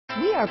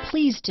We are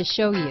pleased to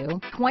show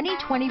you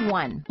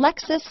 2021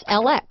 Lexus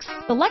LX.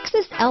 The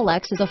Lexus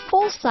LX is a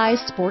full-size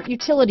sport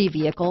utility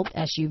vehicle,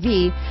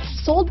 SUV,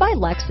 sold by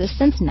Lexus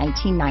since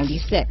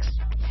 1996.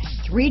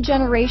 3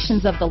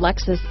 generations of the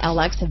Lexus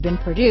LX have been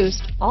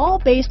produced, all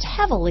based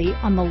heavily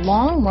on the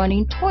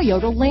long-running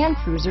Toyota Land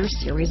Cruiser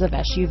series of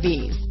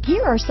SUVs.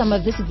 Here are some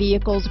of this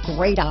vehicle's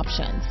great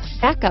options: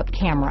 backup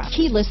camera,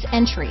 keyless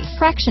entry,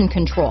 traction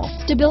control,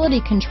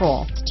 stability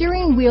control,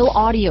 steering wheel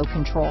audio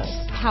controls,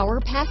 power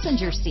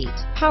passenger seat,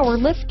 power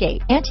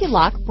liftgate,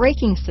 anti-lock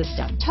braking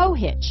system, tow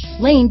hitch,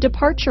 lane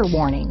departure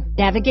warning,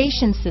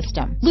 navigation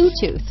system,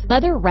 Bluetooth,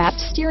 leather-wrapped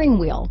steering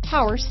wheel,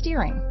 power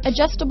steering,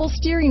 adjustable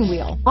steering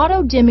wheel,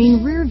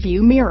 auto-dimming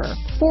rear-view mirror,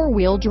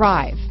 4-wheel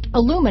drive,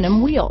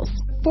 aluminum wheels,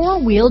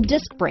 4-wheel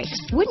disc brakes.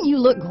 Wouldn't you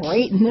look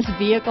great in this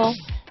vehicle?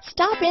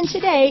 Stop in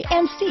today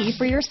and see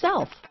for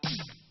yourself.